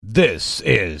This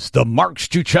is the Mark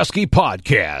Struczewski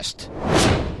Podcast.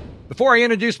 Before I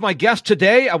introduce my guest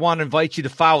today, I want to invite you to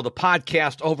follow the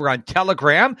podcast over on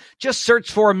Telegram. Just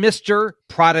search for Mr.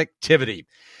 Productivity.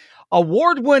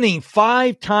 Award-winning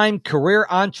 5-time career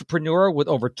entrepreneur with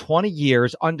over 20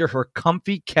 years under her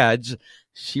comfy keds.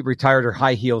 She retired her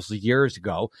high heels years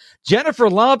ago. Jennifer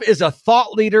Love is a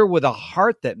thought leader with a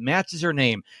heart that matches her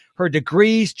name. Her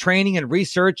degrees, training, and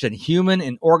research in human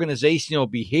and organizational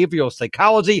behavioral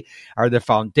psychology are the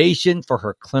foundation for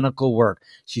her clinical work.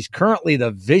 She's currently the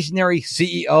visionary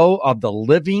CEO of the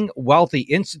Living Wealthy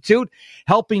Institute,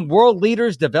 helping world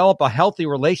leaders develop a healthy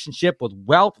relationship with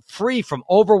wealth free from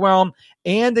overwhelm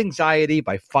and anxiety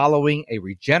by following a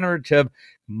regenerative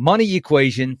money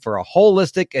equation for a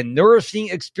holistic and nourishing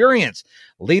experience.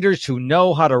 Leaders who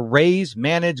know how to raise,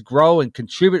 manage, grow, and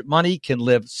contribute money can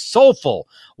live soulful,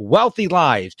 wealthy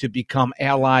lives to become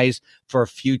allies for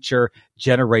future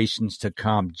generations to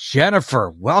come. Jennifer,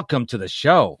 welcome to the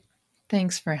show.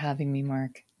 Thanks for having me,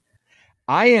 Mark.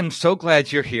 I am so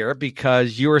glad you're here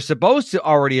because you were supposed to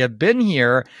already have been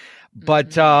here,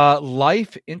 but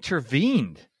life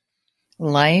intervened.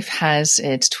 Life has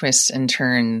its twists and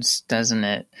turns, doesn't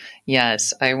it?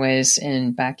 Yes,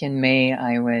 back in May,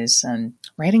 I was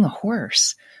riding a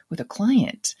horse with a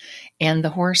client, and the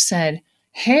horse said,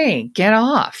 "Hey, get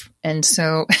off." And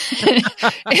so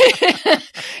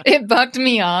it bucked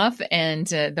me off, and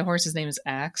the horse's name is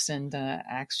Axe, and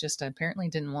Axe just apparently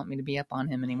didn't want me to be up on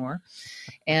him anymore.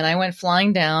 And I went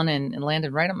flying down and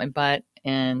landed right on my butt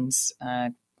and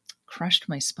crushed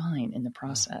my spine in the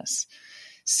process.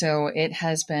 So it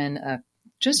has been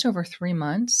just over 3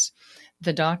 months.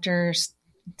 The doctors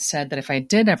said that if I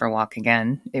did ever walk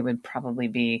again, it would probably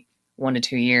be 1 to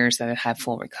 2 years that I'd have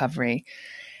full recovery.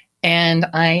 And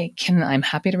I'm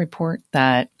happy to report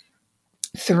that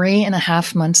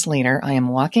 3.5 months later, I am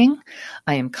walking,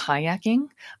 I am kayaking,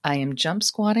 I am jump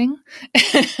squatting,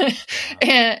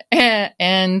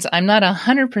 and I'm not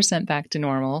 100% back to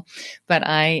normal, but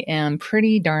I am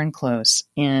pretty darn close.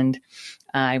 And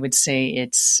I would say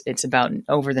it's about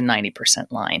over the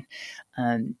 90% line.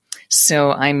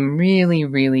 So I'm really,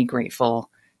 really grateful.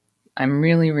 I'm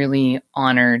really, really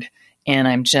honored. And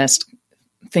I'm just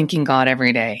thanking God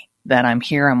every day that I'm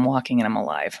here, I'm walking, and I'm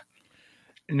alive.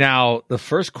 Now, the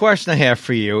first question I have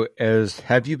for you is,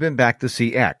 have you been back to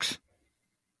see X?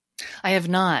 I have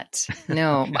not.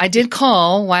 No, I did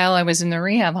call while I was in the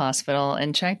rehab hospital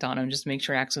and checked on him just to make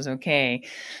sure X was okay.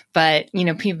 But,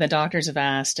 the doctors have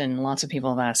asked and lots of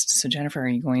people have asked, "So Jennifer, are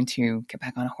you going to get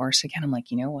back on a horse again?" I'm like,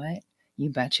 you know what?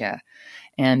 You betcha.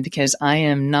 And because I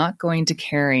am not going to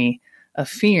carry a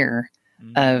fear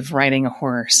of riding a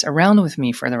horse around with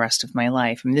me for the rest of my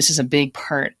life. I mean, this is a big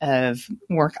part of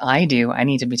work I do. I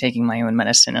need to be taking my own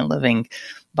medicine and living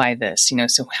by this,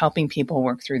 so helping people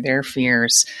work through their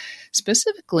fears,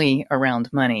 specifically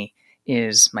around money,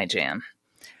 is my jam.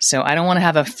 So I don't want to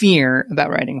have a fear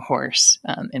about riding a horse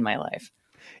in my life.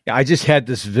 Yeah, I just had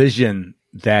this vision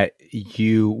that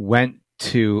you went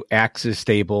to Axe's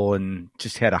stable and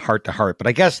just had a heart-to-heart, but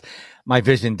I guess my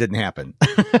vision didn't happen.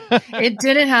 It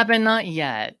didn't happen. Not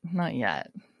yet. Okay. Not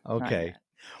yet.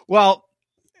 Well,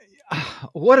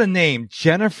 what a name,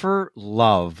 Jennifer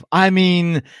Love. I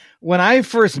mean, when I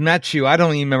first met you, I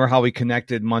don't even remember how we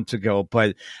connected months ago,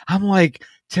 but I'm like,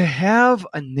 to have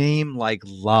a name like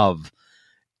Love,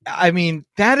 I mean,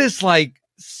 that is like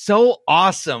so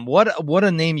awesome. What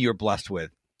a name you're blessed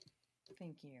with.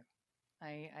 Thank you.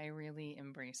 I really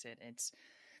embrace it. It's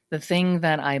the thing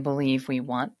that I believe we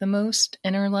want the most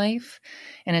in our life,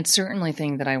 and it's certainly the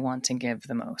thing that I want to give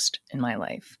the most in my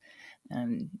life.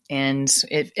 And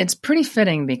it's pretty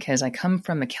fitting because I come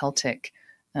from a Celtic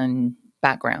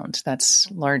background that's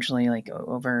largely like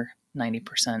over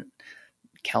 90%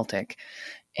 Celtic.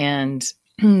 And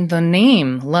the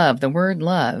name Love, the word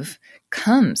love,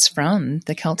 comes from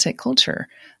the Celtic culture.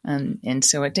 And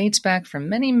so it dates back from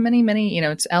many, many, many,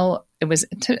 it was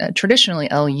traditionally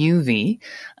LUV,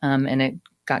 and it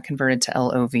got converted to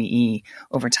LOVE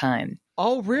over time.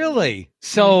 Oh, really?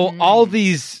 So all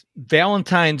these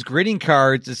Valentine's greeting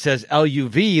cards, it says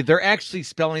LUV, they're actually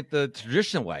spelling it the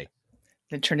traditional way.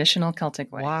 The traditional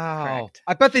Celtic way. Wow. Correct.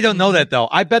 I bet they don't know that, though.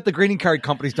 I bet the greeting card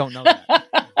companies don't know that.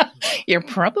 You're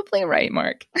probably right,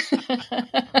 Mark.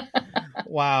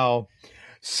 Wow.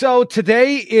 So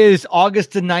today is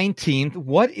August the 19th.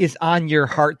 What is on your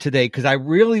heart today? Because I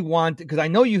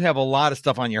know you have a lot of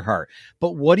stuff on your heart,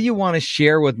 but what do you want to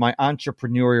share with my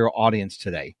entrepreneurial audience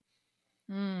today?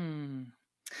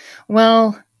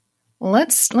 Well,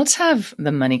 let's have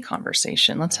the money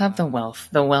conversation. Let's have the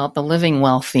living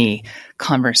wealthy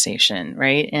conversation,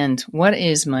 right? And what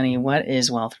is money? What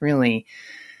is wealth really?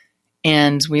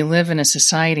 And we live in a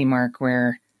society, Mark,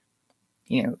 where,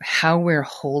 how we're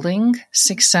holding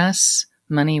success,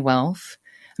 money, wealth.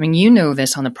 I mean,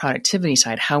 this on the productivity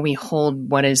side, how we hold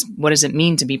what does it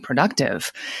mean to be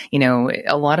productive?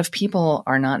 A lot of people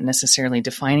are not necessarily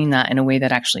defining that in a way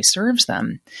that actually serves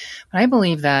them. But I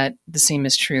believe that the same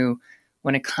is true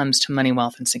when it comes to money,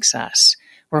 wealth, and success.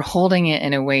 We're holding it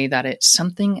in a way that it's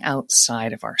something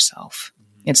outside of ourselves.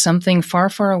 It's something far,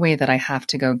 far away that I have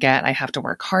to go get. I have to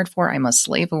work hard for. I must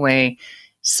slave away,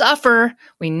 suffer.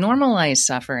 We normalize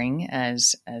suffering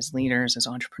as leaders, as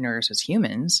entrepreneurs, as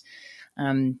humans.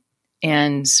 And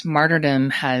martyrdom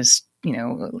has,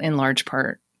 in large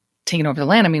part taken over the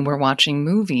land. I mean, we're watching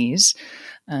movies,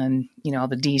 all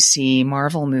the DC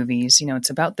Marvel movies, it's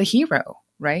about the hero,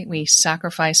 right? We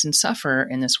sacrifice and suffer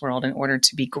in this world in order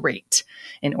to be great,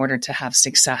 in order to have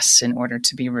success, in order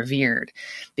to be revered,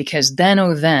 because then,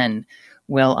 oh, then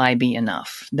will I be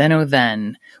enough? Then, oh,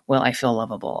 then will I feel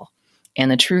lovable? And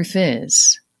the truth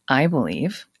is, I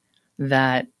believe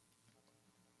that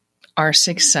our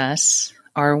success,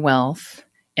 our wealth,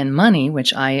 and money,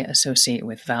 which I associate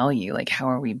with value, like how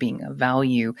are we being of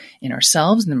value in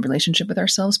ourselves and the relationship with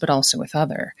ourselves, but also with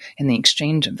other, and the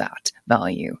exchange of that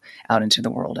value out into the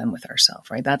world and with ourselves,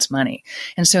 right? That's money.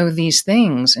 And so these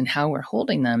things and how we're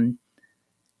holding them,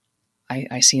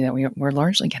 I see that we're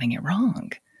largely getting it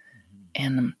wrong.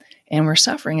 And we're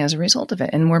suffering as a result of it.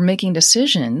 And we're making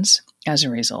decisions as a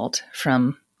result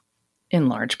from, in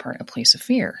large part, a place of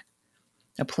fear,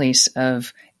 a place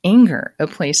of anger, a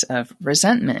place of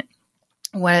resentment.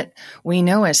 What we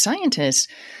know as scientists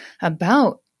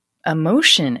about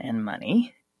emotion and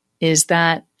money is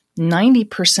that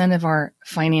 90% of our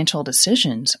financial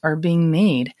decisions are being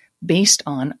made based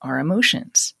on our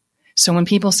emotions. So when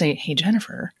people say, hey,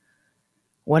 Jennifer,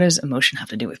 what does emotion have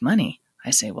to do with money? I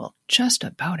say, well, just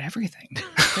about everything.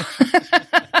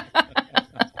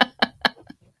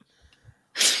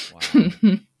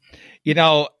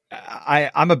 Wow.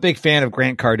 I'm a big fan of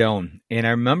Grant Cardone, and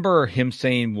I remember him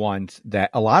saying once that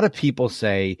a lot of people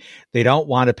say they don't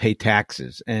want to pay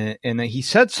taxes. And he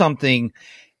said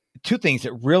two things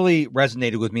that really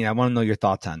resonated with me, and I want to know your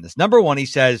thoughts on this. Number one, he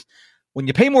says, when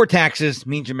you pay more taxes,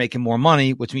 means you're making more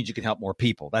money, which means you can help more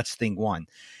people. That's thing one.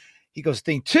 He goes,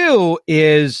 thing two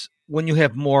is when you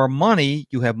have more money,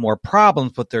 you have more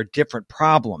problems, but they're different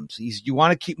problems. You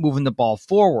want to keep moving the ball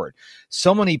forward.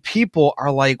 So many people are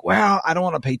like, well, I don't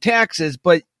want to pay taxes,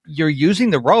 but you're using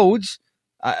the roads.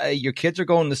 Your kids are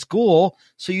going to school,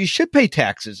 so you should pay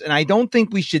taxes. And I don't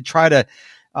think we should try to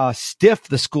stiff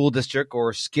the school district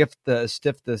or stiff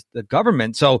the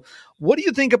government. So what do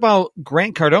you think about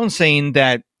Grant Cardone saying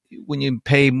that when you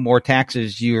pay more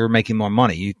taxes, you're making more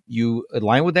money? You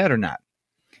align with that or not?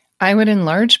 I would in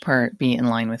large part be in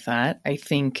line with that. I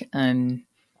think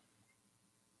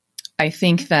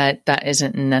that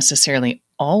isn't necessarily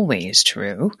always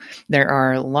true. There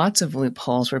are lots of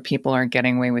loopholes where people are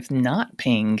getting away with not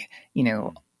paying,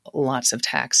 lots of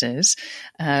taxes.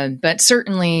 But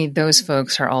certainly those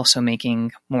folks are also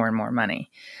making more and more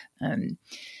money.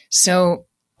 So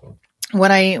what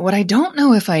I don't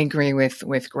know if I agree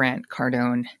with Grant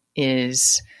Cardone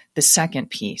is the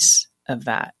second piece of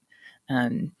that.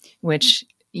 Which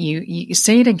you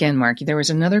say it again, Mark. There was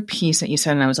another piece that you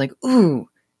said, and I was like, ooh,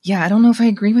 yeah, I don't know if I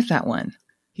agree with that one.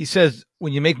 He says,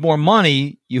 when you make more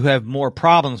money, you have more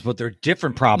problems, but they're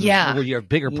different problems. Yeah. Where you have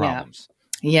bigger problems.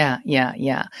 Yeah.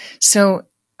 So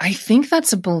I think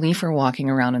that's a belief we're walking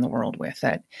around in the world with,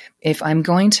 that if I'm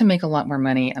going to make a lot more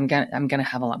money, I'm going to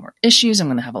have a lot more issues. I'm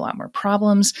going to have a lot more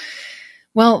problems.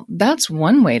 Well, that's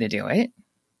one way to do it.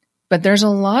 But there's a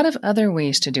lot of other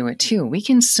ways to do it too. We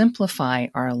can simplify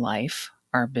our life,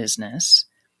 our business.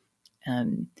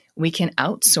 We can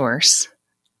outsource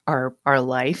our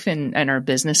life and our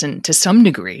business, and to some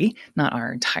degree, not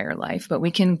our entire life, but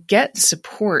we can get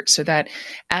support so that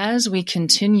as we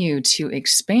continue to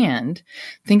expand,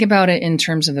 think about it in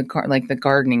terms of the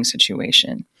gardening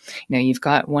situation. You've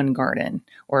got one garden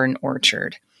or an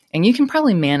orchard, and you can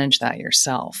probably manage that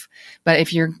yourself. But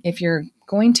if you're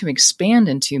going to expand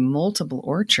into multiple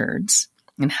orchards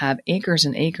and have acres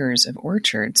and acres of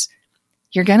orchards,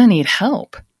 you're going to need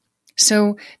help.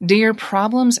 So do your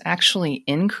problems actually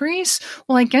increase?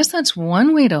 Well, I guess that's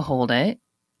one way to hold it.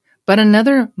 But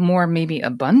another more maybe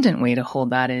abundant way to hold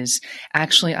that is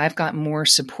actually I've got more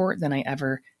support than I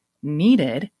ever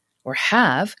needed or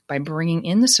have by bringing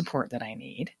in the support that I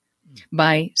need.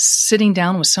 By sitting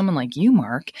down with someone like you,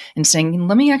 Mark, and saying,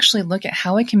 let me actually look at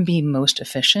how I can be most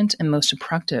efficient and most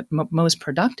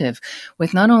productive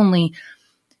with not only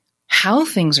how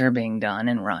things are being done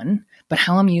and run, but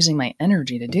how I'm using my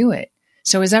energy to do it.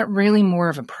 So is that really more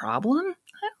of a problem?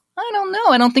 I don't know.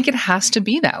 I don't think it has to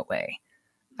be that way.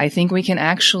 I think we can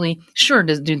actually, sure,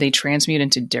 do they transmute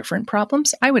into different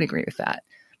problems? I would agree with that.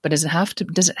 But does it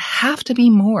have to be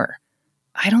more?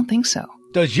 I don't think so.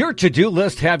 Does your to-do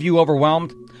list have you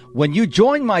overwhelmed? When you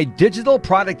join my digital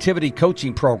productivity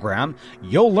coaching program,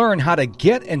 you'll learn how to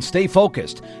get and stay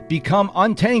focused, become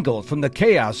untangled from the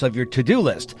chaos of your to-do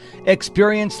list,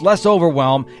 experience less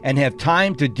overwhelm, and have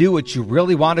time to do what you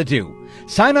really want to do.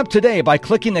 Sign up today by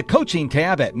clicking the coaching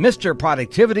tab at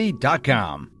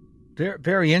MrProductivity.com. Very,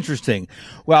 very interesting.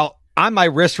 Well, on my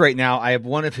wrist right now, I have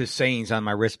one of his sayings on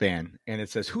my wristband, and it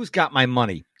says, "Who's got my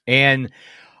money?" And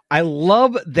I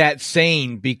love that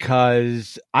saying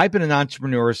because I've been an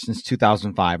entrepreneur since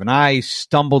 2005, and I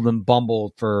stumbled and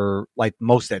bumbled for like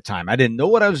most of that time. I didn't know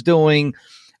what I was doing.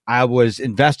 I was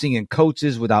investing in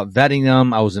coaches without vetting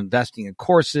them. I was investing in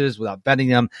courses without vetting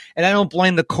them. And I don't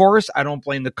blame the course. I don't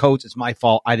blame the coach. It's my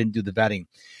fault. I didn't do the vetting.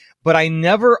 But I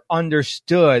never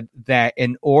understood that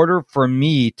in order for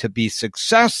me to be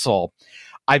successful,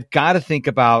 I've got to think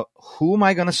about who am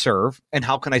I going to serve and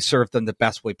how can I serve them the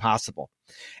best way possible.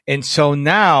 And so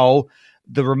now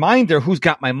the reminder, who's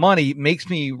got my money, makes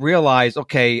me realize,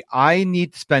 okay, I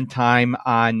need to spend time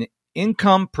on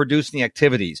income producing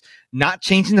activities, not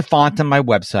changing the font on my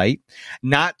website,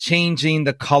 not changing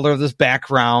the color of this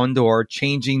background or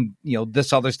changing,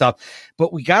 this other stuff.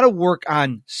 But we got to work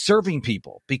on serving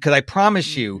people, because I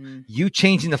promise you, you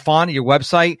changing the font of your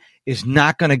website is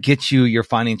not going to get you your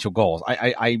financial goals.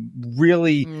 I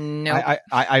really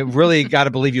got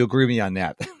to believe you agree with me on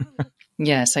that.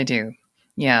 Yes, I do.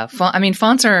 Yeah.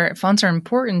 Fonts are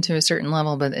important to a certain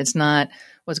level, but it's not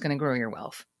what's going to grow your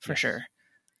wealth for sure.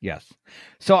 Yes.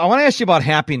 So I want to ask you about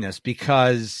happiness,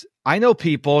 because I know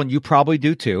people, and you probably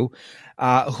do too,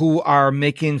 who are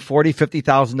making $40,000,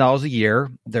 $50,000 a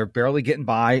year. They're barely getting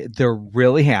by. They're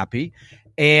really happy.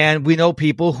 And we know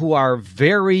people who are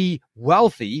very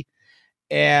wealthy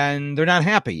and they're not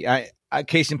happy.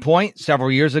 Case in point,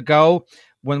 several years ago,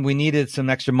 when we needed some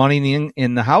extra money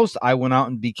in the house, I went out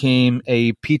and became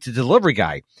a pizza delivery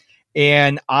guy.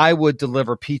 And I would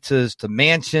deliver pizzas to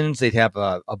mansions. They'd have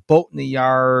a boat in the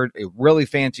yard, a really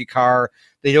fancy car.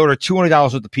 They'd order $200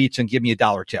 worth of pizza and give me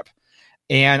 $1 tip.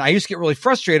 And I used to get really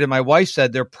frustrated. My wife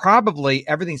said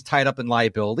everything's tied up in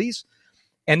liabilities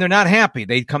and they're not happy.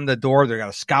 They'd come to the door, they've got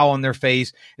a scowl on their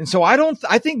face. And so I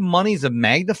think money's a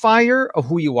magnifier of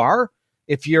who you are.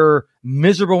 If you're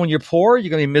miserable when you're poor, you're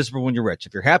going to be miserable when you're rich.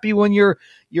 If you're happy when you're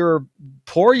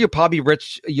poor, you'll probably be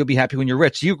rich. You'll be happy when you're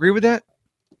rich. Do you agree with that?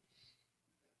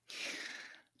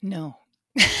 No.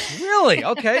 Really?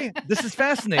 Okay. This is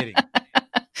fascinating.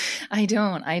 I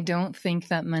don't think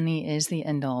that money is the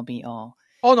end all be all.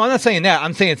 Oh, no, I'm not saying that.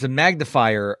 I'm saying it's a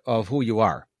magnifier of who you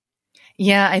are.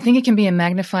 Yeah, I think it can be a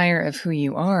magnifier of who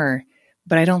you are,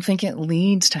 but I don't think it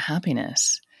leads to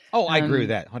happiness. Oh, I agree with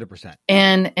that 100%.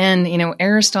 And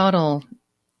Aristotle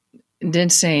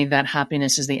did say that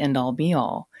happiness is the end all be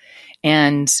all.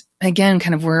 And again,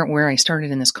 kind of where I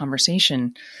started in this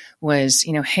conversation was,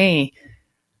 hey,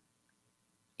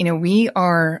 we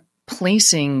are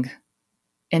placing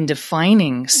and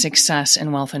defining success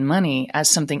and wealth and money as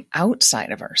something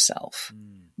outside of ourselves.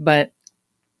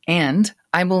 And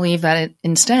I believe that it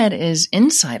instead is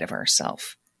inside of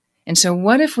ourselves. And so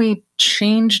what if we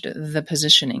changed the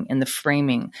positioning and the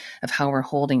framing of how we're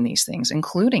holding these things,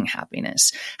 including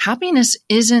happiness? Happiness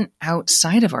isn't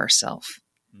outside of ourselves.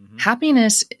 Mm-hmm.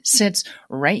 Happiness sits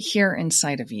right here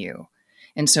inside of you.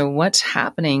 And so what's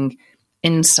happening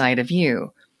inside of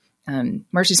you?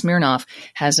 Marcy Smirnoff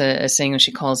has a saying that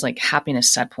she calls like happiness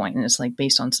set point, and it's like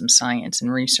based on some science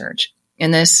and research.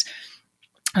 And this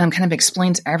kind of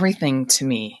explains everything to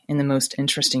me in the most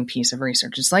interesting piece of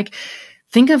research. It's like,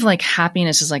 think of like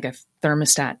happiness as like a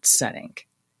thermostat setting.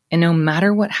 And no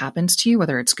matter what happens to you,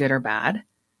 whether it's good or bad,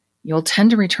 you'll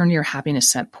tend to return to your happiness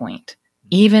set point,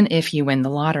 even if you win the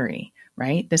lottery,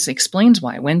 right? This explains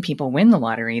why when people win the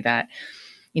lottery that,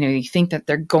 you think that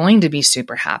they're going to be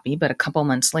super happy, but a couple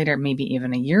months later, maybe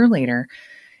even a year later,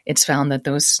 it's found that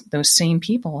those same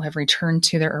people have returned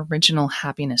to their original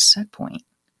happiness set point.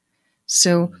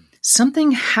 So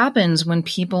something happens when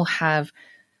people have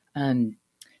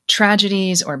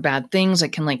tragedies or bad things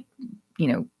that can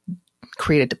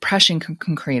create a depression,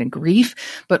 can create a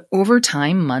grief. But over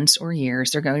time, months or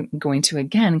years, they're going to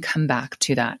again come back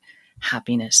to that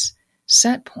happiness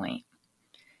set point.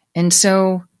 And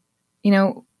so,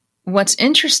 what's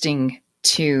interesting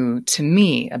to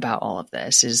me about all of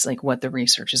this is like what the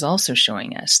research is also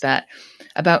showing us, that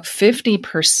about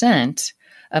 50%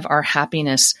 of our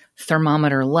happiness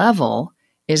thermometer level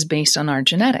is based on our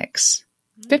genetics.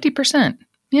 50%.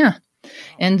 Yeah.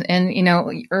 And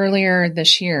earlier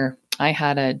this year, I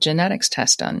had a genetics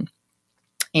test done.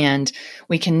 And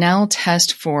we can now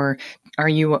test for, are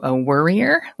you a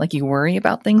worrier? Like you worry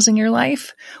about things in your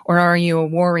life? Or are you a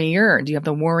warrior? Do you have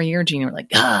the warrior gene? You're like,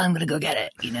 I'm going to go get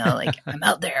it. Like I'm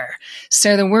out there.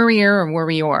 So the worrier or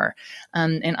warrior.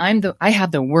 And I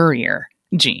have the worrier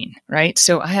gene, right?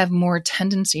 So I have more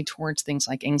tendency towards things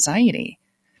like anxiety.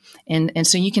 And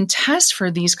so you can test for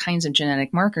these kinds of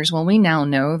genetic markers. Well, we now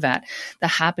know that the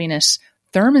happiness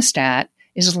thermostat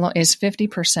is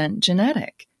 50%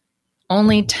 genetic.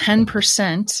 Only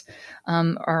 10%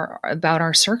 are about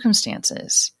our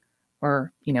circumstances,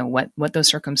 or what those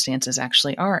circumstances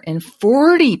actually are, and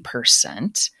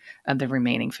 40% of the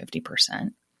remaining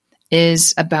 50%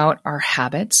 is about our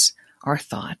habits, our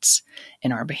thoughts,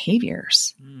 and our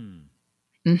behaviors.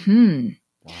 Mm-hmm.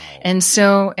 Wow. And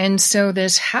so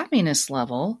this happiness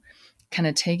level, kind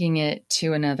of taking it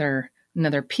to another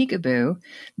peekaboo,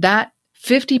 that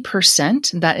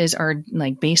 50% that is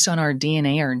based on our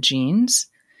DNA, our genes.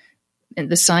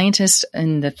 And the scientists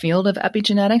in the field of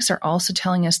epigenetics are also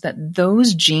telling us that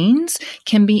those genes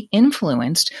can be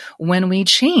influenced when we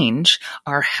change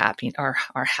our habits,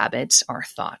 our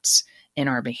thoughts, and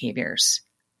our behaviors.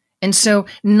 And so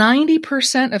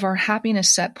 90% of our happiness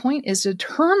set point is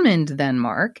determined then,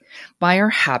 Mark, by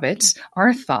our habits,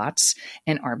 our thoughts,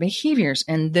 and our behaviors.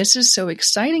 And this is so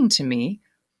exciting to me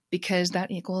because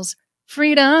that equals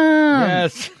freedom.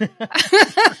 Yes.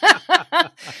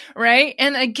 Right?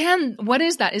 And again, what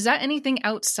is that? Is that anything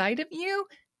outside of you?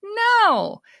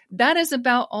 No. That is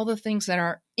about all the things that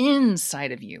are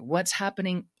inside of you. What's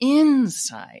happening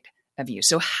inside of you.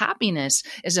 So happiness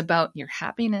is about your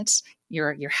happiness,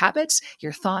 your habits,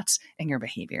 your thoughts, and your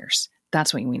behaviors.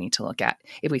 That's what we need to look at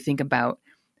if we think about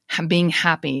being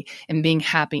happy and being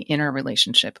happy in our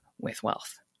relationship with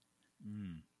wealth.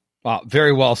 Wow,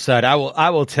 very well said. I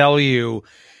will tell you,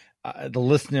 the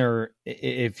listener,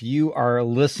 if you are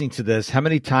listening to this, how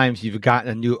many times you've gotten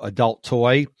a new adult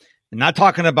toy? I'm not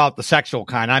talking about the sexual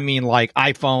kind. I mean like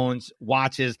iPhones,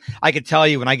 watches. I could tell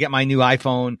you when I get my new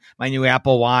iPhone, my new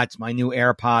Apple Watch, my new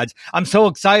AirPods, I'm so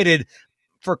excited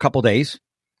for a couple days.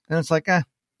 And it's like,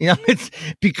 it's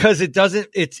because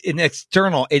it's an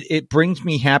external. It brings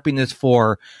me happiness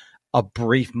for a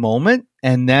brief moment.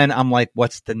 And then I'm like,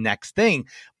 what's the next thing?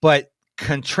 But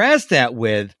contrast that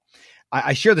with,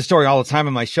 I share the story all the time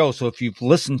on my show. So if you've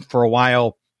listened for a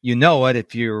while, you know it.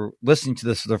 If you're listening to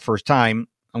this for the first time,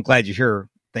 I'm glad you're here.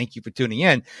 Thank you for tuning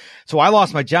in. So I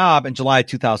lost my job in July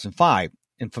 2005.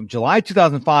 And from July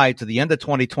 2005 to the end of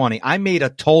 2020, I made a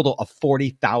total of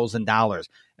 $40,000.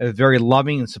 A very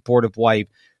loving and supportive wife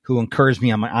who encouraged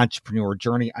me on my entrepreneur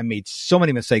journey. I made so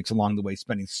many mistakes along the way,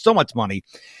 spending so much money.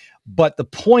 But the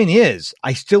point is,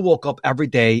 I still woke up every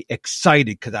day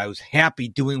excited because I was happy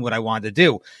doing what I wanted to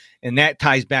do. And that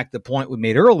ties back to the point we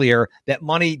made earlier that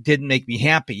money didn't make me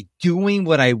happy. Doing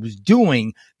what I was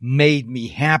doing made me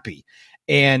happy.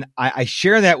 And I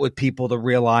share that with people to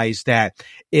realize that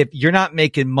if you're not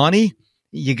making money,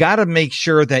 you got to make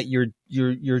sure that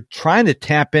you're trying to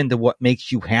tap into what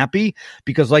makes you happy,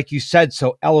 because like you said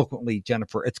so eloquently,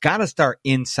 Jennifer, it's got to start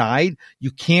inside.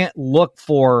 You can't look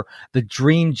for the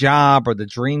dream job or the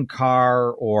dream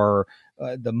car or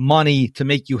the money to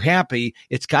make you happy.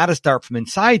 It's got to start from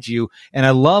inside you. And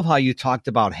I love how you talked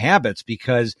about habits,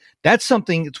 because that's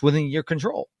something that's within your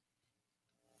control.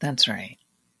 That's right.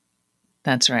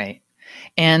 That's right.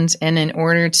 And in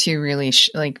order to really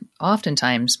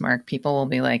oftentimes, Mark, people will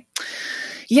be like,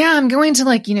 yeah, I'm going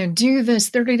to do this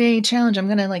 30-day challenge. I'm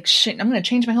going to I'm going to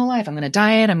change my whole life. I'm going to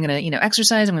diet. I'm going to,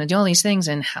 exercise. I'm going to do all these things.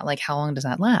 And how long does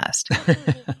that last?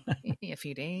 Maybe a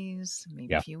few days,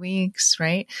 maybe a few weeks.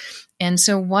 Right. And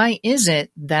so why is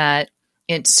it that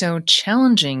it's so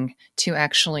challenging to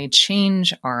actually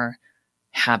change our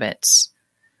habits?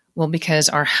 Well, because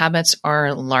our habits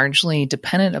are largely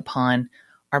dependent upon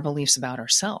our beliefs about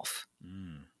ourselves.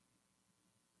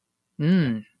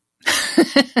 We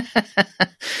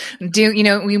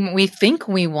think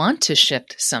we want to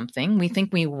shift something. We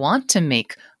think we want to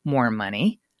make more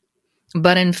money.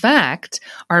 But in fact,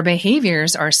 our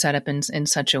behaviors are set up in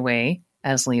such a way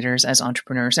as leaders, as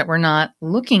entrepreneurs, that we're not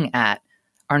looking at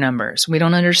our numbers. We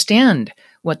don't understand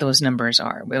what those numbers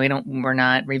are. We're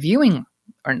not reviewing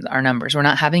our numbers. We're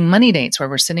not having money dates where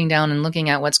we're sitting down and looking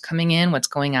at what's coming in, what's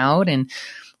going out, and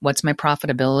what's my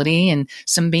profitability, and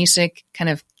some basic kind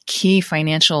of key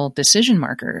financial decision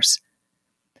markers.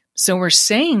 So we're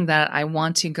saying that I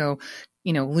want to go,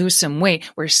 lose some weight.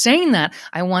 We're saying that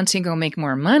I want to go make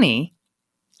more money,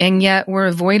 and yet we're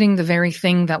avoiding the very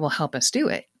thing that will help us do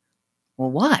it.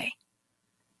 Well, why?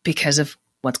 Because of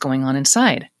what's going on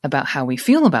inside, about how we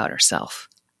feel about ourselves.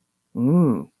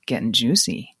 Ooh, getting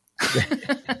juicy.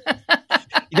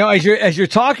 As you're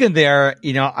talking there,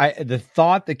 the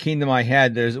thought that came to my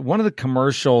head, there's one of the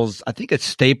commercials, I think it's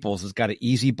Staples, has got an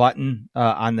easy button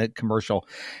on the commercial.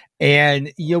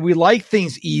 And, we like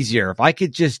things easier. If I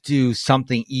could just do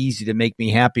something easy to make me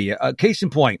happy. Case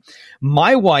in point,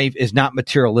 my wife is not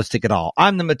materialistic at all.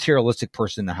 I'm the materialistic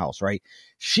person in the house, right?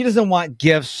 She doesn't want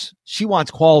gifts. She wants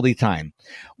quality time.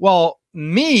 Well,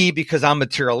 me, because I'm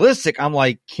materialistic, I'm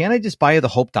like, can't I just buy you the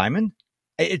Hope Diamond?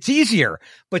 It's easier,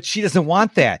 but she doesn't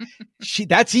want that.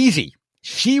 That's easy.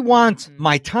 She wants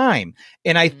my time.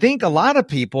 And I think a lot of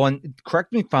people, and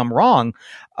correct me if I'm wrong,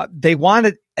 they want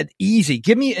it easy.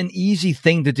 Give me an easy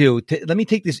thing to do. Let me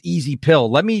take this easy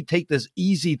pill. Let me take this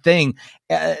easy thing.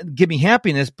 Give me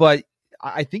happiness. But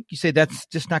I think you say that's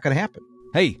just not going to happen.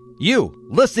 Hey, you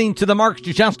listening to the Mark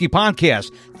Struczewski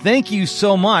podcast. Thank you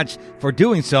so much for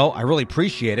doing so. I really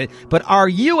appreciate it. But are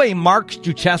you a Mark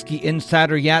Struczewski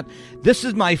insider yet? This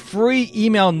is my free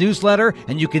email newsletter,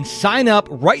 and you can sign up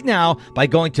right now by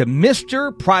going to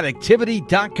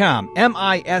MrProductivity.com.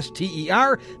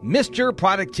 MISTER,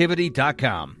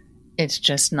 MrProductivity.com. It's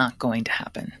just not going to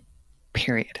happen.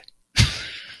 Period.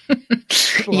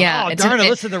 Yeah. Oh, darn it.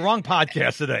 Listen to the wrong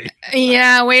podcast today.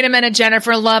 Yeah. Wait a minute,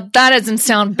 Jennifer Love. That doesn't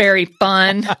sound very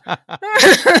fun.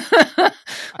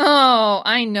 Oh,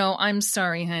 I know. I'm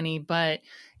sorry, honey. But,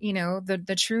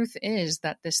 the truth is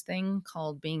that this thing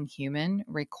called being human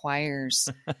requires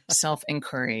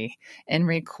self-inquiry and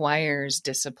requires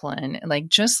discipline.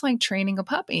 Just like training a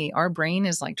puppy. Our brain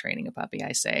is like training a puppy,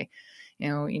 I say.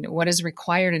 What is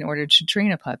required in order to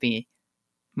train a puppy?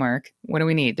 Mark, what do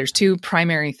we need? There's two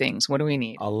primary things. What do we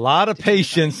need? A lot of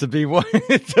patience to be a lot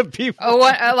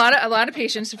of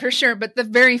patience for sure. But the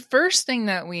very first thing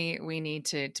that we need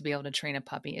to be able to train a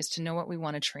puppy is to know what we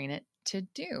want to train it to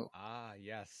do. Ah,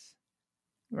 yes.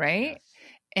 Right? Yes.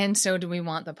 And so do we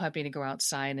want the puppy to go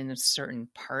outside in a certain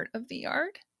part of the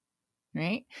yard?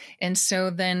 Right. And so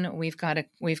then we've got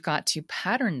to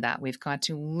pattern that. We've got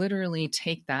to literally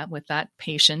take that with that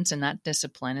patience and that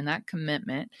discipline and that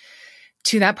commitment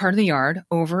to that part of the yard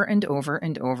over and over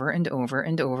and over and over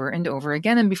and over and over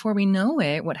again. And before we know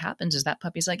it, what happens is that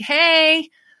puppy's like, hey,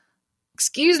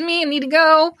 excuse me, I need to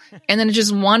go. And then it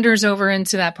just wanders over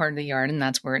into that part of the yard, and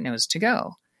that's where it knows to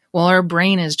go. Well, our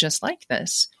brain is just like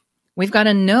this. We've got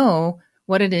to know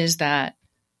what it is that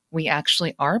we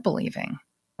actually are believing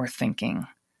or thinking.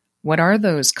 What are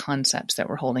those concepts that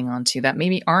we're holding on to that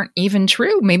maybe aren't even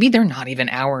true? Maybe they're not even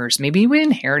ours. Maybe we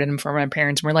inherited them from our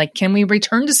parents. We're like, can we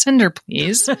return to sender,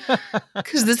 please?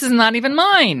 Because this is not even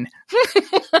mine.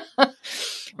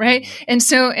 Right? And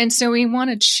so we want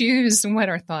to choose what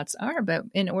our thoughts are. But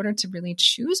in order to really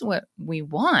choose what we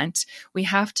want, we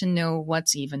have to know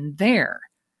what's even there.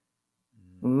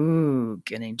 Ooh,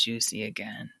 getting juicy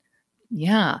again.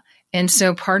 Yeah. And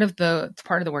so part of the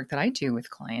work that I do with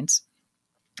clients,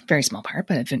 very small part,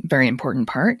 but a very important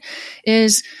part,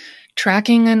 is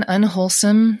tracking an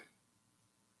unwholesome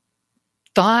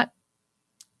thought,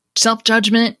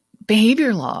 self-judgment,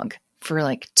 behavior log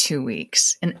for 2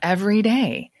 weeks. And every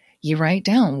day you write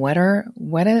down what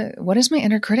is my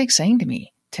inner critic saying to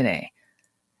me today?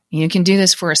 You can do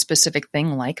this for a specific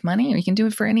thing like money, or you can do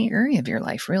it for any area of your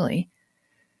life, really.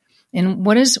 And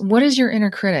what is your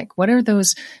inner critic? What are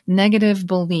those negative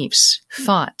beliefs,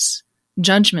 thoughts,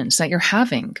 judgments that you're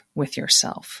having with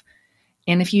yourself?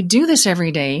 And if you do this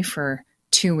every day for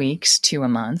 2 weeks to a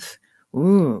month,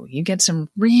 you get some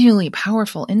really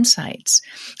powerful insights.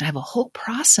 I have a whole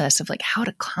process of how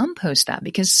to compost that,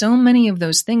 because so many of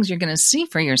those things you're going to see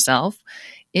for yourself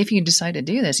if you decide to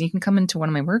do this. You can come into one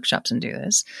of my workshops and do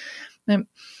this.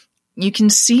 You can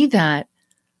see that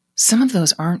some of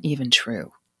those aren't even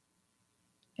true.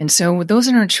 And so with those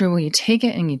that aren't true, you take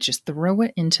it and you just throw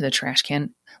it into the trash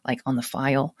can, on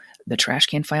the trash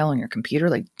can file on your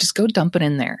computer, just go dump it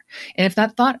in there. And if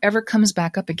that thought ever comes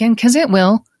back up again, because it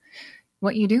will,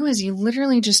 what you do is you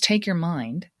literally just take your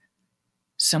mind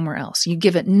somewhere else. You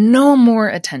give it no more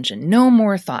attention, no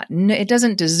more thought. It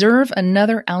doesn't deserve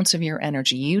another ounce of your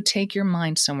energy. You take your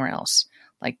mind somewhere else,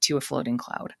 to a floating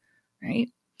cloud, right?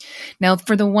 Now,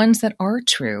 for the ones that are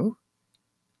true,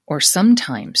 or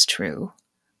sometimes true,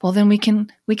 well, then we can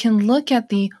look at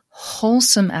the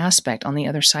wholesome aspect on the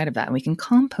other side of that, and we can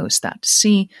compost that to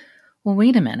see, well,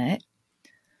 wait a minute.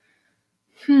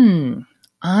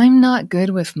 I'm not good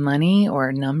with money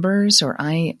or numbers, or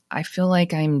I feel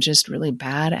like I'm just really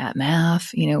bad at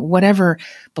math, whatever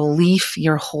belief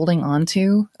you're holding on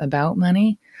to about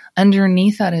money.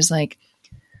 Underneath that is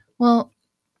well,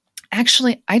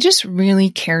 actually, I just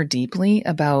really care deeply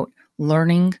about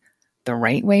learning the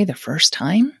right way the first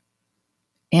time?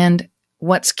 And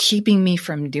what's keeping me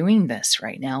from doing this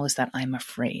right now is that I'm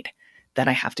afraid that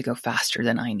I have to go faster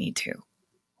than I need to.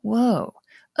 Whoa.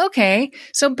 Okay,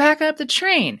 so back up the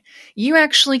train. You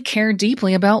actually care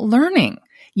deeply about learning.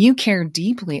 You care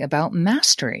deeply about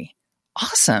mastery.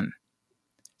 Awesome.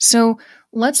 So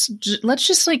let's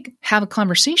just like have a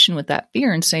conversation with that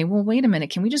fear and say, well, wait a minute,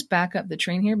 can we just back up the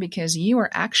train here? Because you are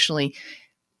actually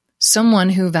someone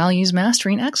who values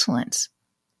mastery and excellence.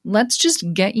 Let's just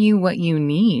get you what you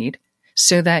need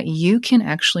so that you can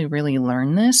actually really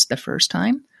learn this the first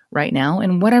time right now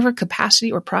in whatever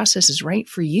capacity or process is right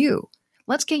for you.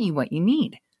 Let's get you what you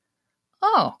need.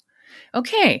 Oh,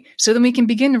 okay. So then we can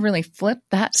begin to really flip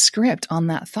that script on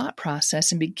that thought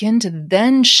process and begin to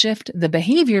then shift the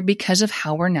behavior because of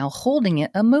how we're now holding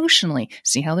it emotionally.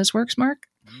 See how this works, Mark?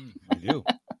 I do.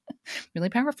 Really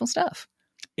powerful stuff.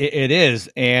 It is.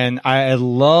 And I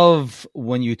love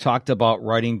when you talked about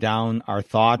writing down our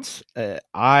thoughts.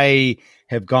 I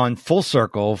have gone full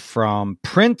circle from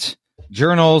print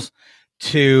journals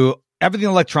to everything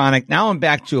electronic. Now I'm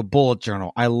back to a bullet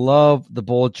journal. I love the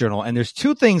bullet journal. And there's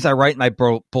two things I write in my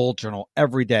bullet journal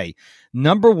every day.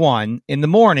 Number one, in the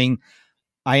morning,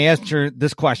 I asked her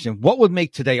this question: what would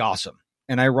make today awesome?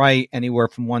 And I write anywhere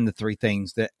from 1 to 3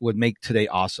 things that would make today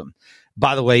awesome.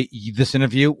 By the way, this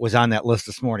interview was on that list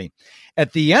this morning.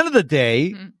 At the end of the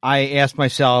day, I asked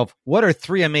myself, what are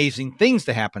 3 amazing things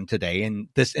to happen today? And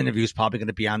this interview is probably going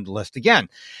to be on the list again.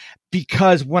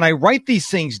 Because when I write these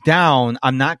things down,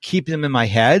 I'm not keeping them in my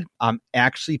head. I'm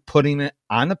actually putting it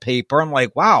on the paper. I'm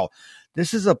like, wow,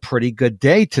 this is a pretty good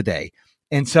day today.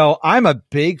 And so I'm a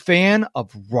big fan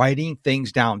of writing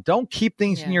things down. Don't keep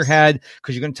things in your head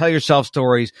because you're going to tell yourself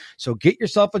stories. So get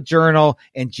yourself a journal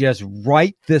and just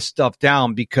write this stuff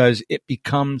down because it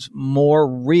becomes more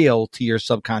real to your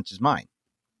subconscious mind.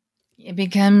 It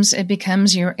becomes,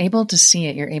 you're able to see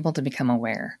it. You're able to become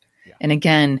aware. Yeah. And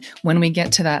again, when we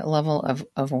get to that level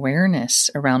of awareness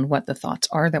around what the thoughts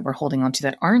are that we're holding on to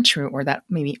that aren't true or that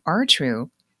maybe are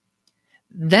true,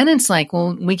 then it's like,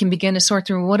 well, we can begin to sort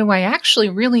through, what do I actually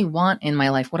really want in my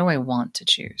life? What do I want to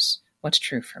choose? What's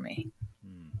true for me?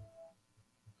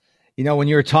 You know, when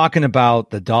you were talking about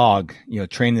the dog,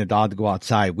 training the dog to go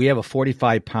outside, we have a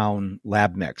 45-pound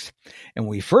lab mix. And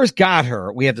when we first got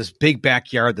her, we have this big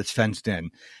backyard that's fenced in.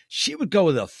 She would go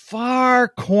to the far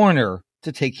corner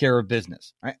to take care of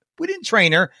business. Right? We didn't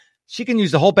train her. She can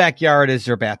use the whole backyard as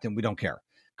her bathroom. We don't care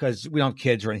because we don't have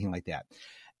kids or anything like that.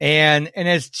 And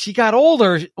as she got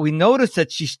older, we noticed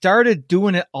that she started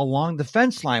doing it along the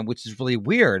fence line, which is really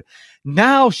weird.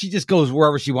 Now she just goes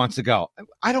wherever she wants to go.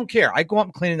 I don't care. I go up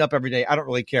and clean it up every day. I don't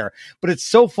really care. But it's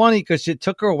so funny because it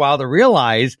took her a while to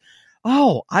realize,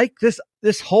 oh,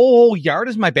 this whole yard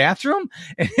is my bathroom.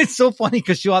 And it's so funny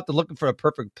because she'll have to look for a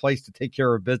perfect place to take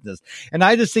care of business. And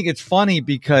I just think it's funny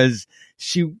because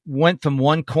she went from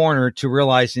one corner to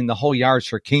realizing the whole yard's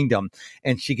her kingdom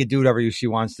and she could do whatever she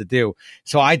wants to do.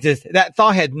 So that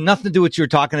thought had nothing to do with what you were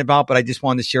talking about, but I just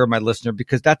wanted to share with my listener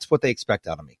because that's what they expect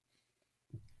out of me.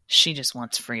 She just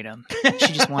wants freedom.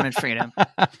 She just wanted freedom.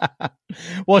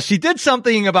 Well, she did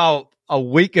something about a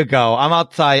week ago. I'm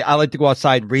outside. I like to go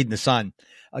outside and read in the sun.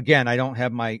 Again, I don't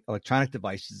have my electronic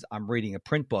devices. I'm reading a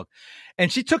print book. And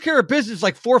she took care of business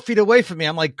like 4 feet away from me.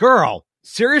 I'm like, girl,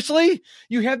 seriously?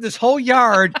 You have this whole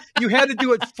yard. You had to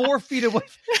do it 4 feet away.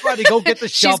 I had to go get the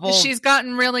shovel. She's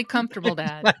gotten really comfortable,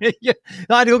 Dad. Yeah,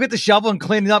 I had to go get the shovel and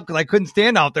clean it up because I couldn't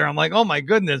stand out there. I'm like, oh my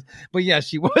goodness. But yeah,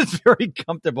 she was very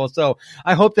comfortable. So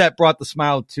I hope that brought the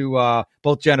smile to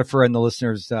both Jennifer and the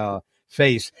listeners'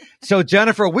 face. So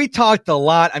Jennifer, we talked a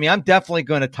lot. I mean, I'm definitely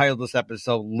going to title this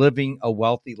episode Living a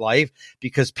Wealthy Life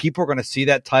because people are going to see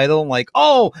that title and like,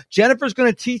 oh, Jennifer's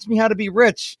going to teach me how to be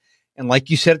rich. And like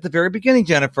you said at the very beginning,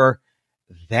 Jennifer,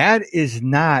 that is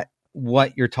not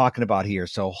what you're talking about here.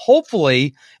 So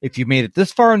hopefully if you made it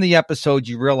this far in the episode,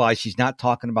 you realize she's not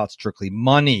talking about strictly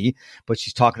money, but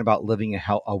she's talking about living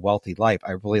a wealthy life.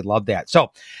 I really love that.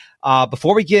 So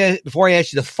before I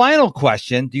ask you the final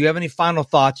question, do you have any final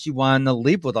thoughts you want to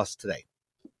leave with us today?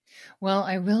 Well,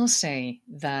 I will say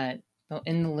that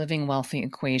in the living wealthy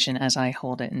equation, as I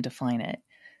hold it and define it,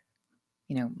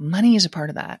 money is a part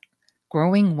of that.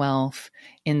 Growing wealth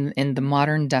in the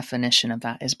modern definition of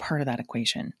that is part of that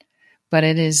equation, but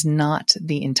it is not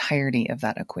the entirety of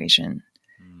that equation.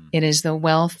 It is the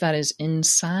wealth that is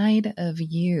inside of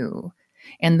you.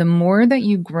 And the more that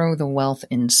you grow the wealth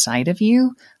inside of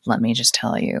you, let me just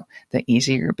tell you, the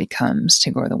easier it becomes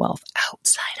to grow the wealth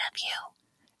outside of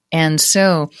you. And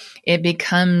so it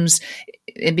becomes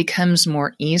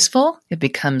more easeful. It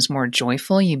becomes more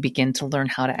joyful. You begin to learn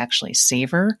how to actually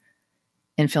savor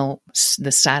and feel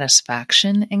the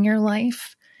satisfaction in your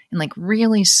life and like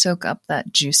really soak up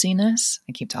that juiciness.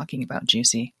 I keep talking about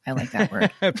juicy. I like that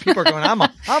word. People are going,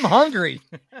 I'm hungry.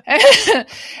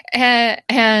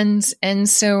 and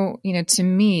so, to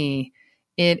me,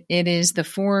 it is the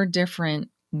 4 different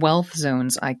wealth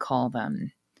zones, I call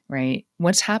them, right?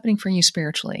 What's happening for you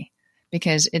spiritually?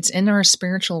 Because it's in our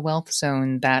spiritual wealth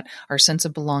zone that our sense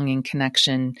of belonging,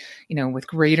 connection, with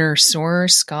greater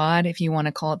source, God, if you want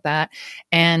to call it that,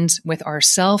 and with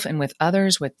ourself and with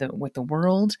others, with the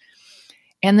world.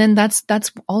 And then that's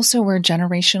also where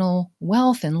generational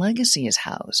wealth and legacy is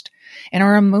housed, and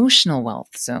our emotional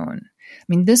wealth zone. I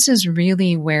mean, this is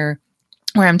really where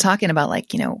I'm talking about,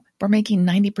 like, we're making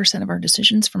 90% of our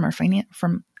decisions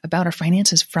about our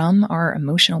finances from our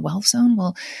emotional wealth zone.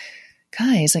 Well,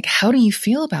 guys, like, how do you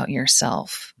feel about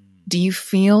yourself? Do you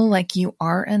feel like you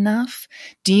are enough?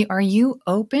 Are you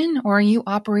open, or are you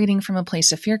operating from a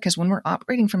place of fear? Because when we're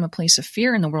operating from a place of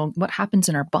fear in the world, what happens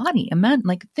in our body?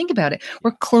 Think about it.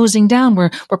 We're closing down.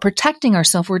 We're protecting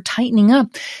ourselves. We're tightening up.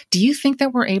 Do you think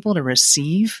that we're able to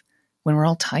receive when we're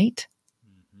all tight?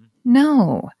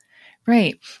 No.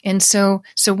 Right. And so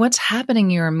what's happening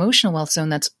in your emotional wealth zone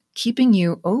that's keeping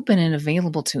you open and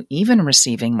available to even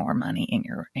receiving more money in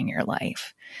your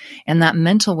life? And that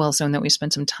mental wealth zone that we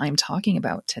spent some time talking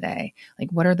about today, like,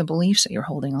 what are the beliefs that you're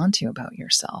holding on to about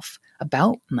yourself,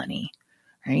 about money,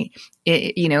 right?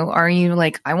 Are you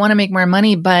like, I want to make more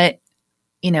money, but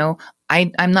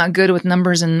I'm not good with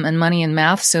numbers and money and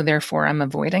math, so therefore I'm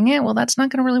avoiding it. Well, that's not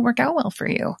going to really work out well for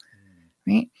you,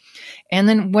 right? And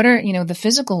then what are, the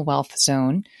physical wealth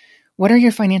zone? What are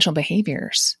your financial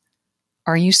behaviors?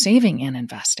 Are you saving and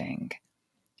investing?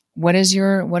 What is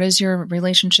your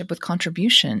relationship with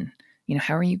contribution?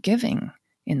 How are you giving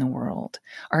in the world?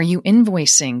 Are you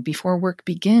invoicing before work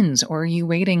begins, or are you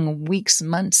waiting weeks,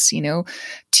 months, to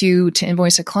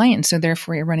invoice a client? So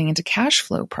therefore you're running into cash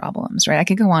flow problems, right? I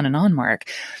could go on, Mark.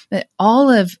 But all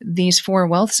of these 4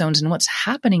 wealth zones and what's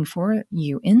happening for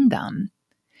you in them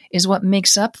is what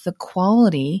makes up the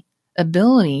quality,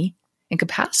 ability, and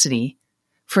capacity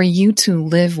for you to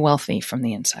live wealthy from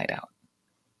the inside out.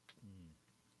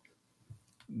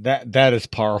 That is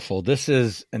powerful. This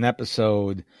is an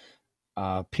episode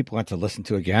people want to listen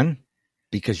to again,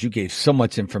 because you gave so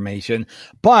much information,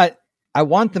 but I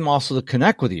want them also to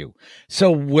connect with you.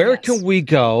 So where can we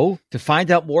go to find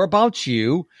out more about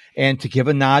you, and to give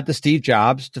a nod to Steve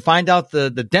Jobs, to find out the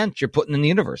dent you're putting in the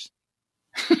universe?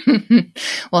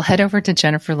 Well, head over to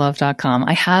jenniferlove.com.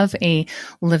 I have a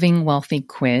Living Wealthy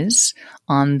quiz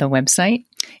on the website,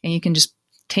 and you can just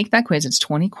take that quiz. It's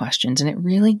 20 questions, and it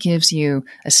really gives you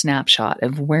a snapshot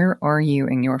of where are you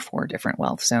in your 4 different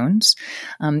wealth zones.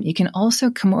 You can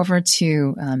also come over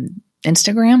to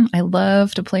Instagram. I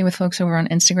love to play with folks over on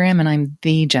Instagram, and I'm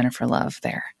the Jennifer Love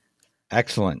there.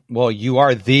 Excellent. Well, you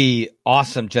are the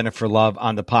awesome Jennifer Love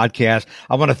on the podcast.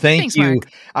 I want to thank you. Mark.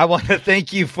 I want to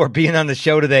thank you for being on the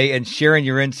show today and sharing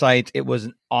your insights. It was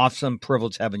an awesome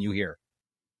privilege having you here.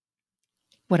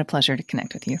 What a pleasure to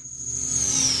connect with you.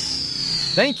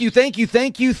 Thank you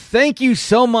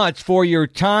so much for your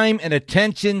time and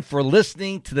attention, for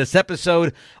listening to this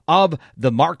episode of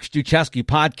the Mark Struczewski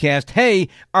podcast. Hey,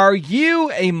 are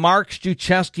you a Mark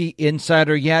Struczewski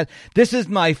insider yet? This is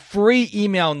my free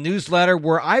email newsletter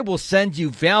where I will send you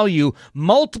value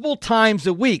multiple times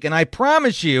a week. And I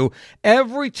promise you,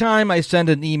 every time I send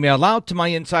an email out to my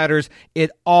insiders,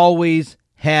 it always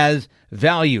has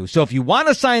value. So if you want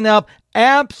to sign up,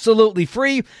 absolutely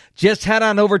free, just head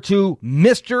on over to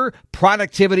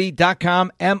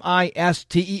MrProductivity.com,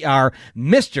 MISTER,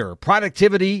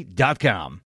 MrProductivity.com.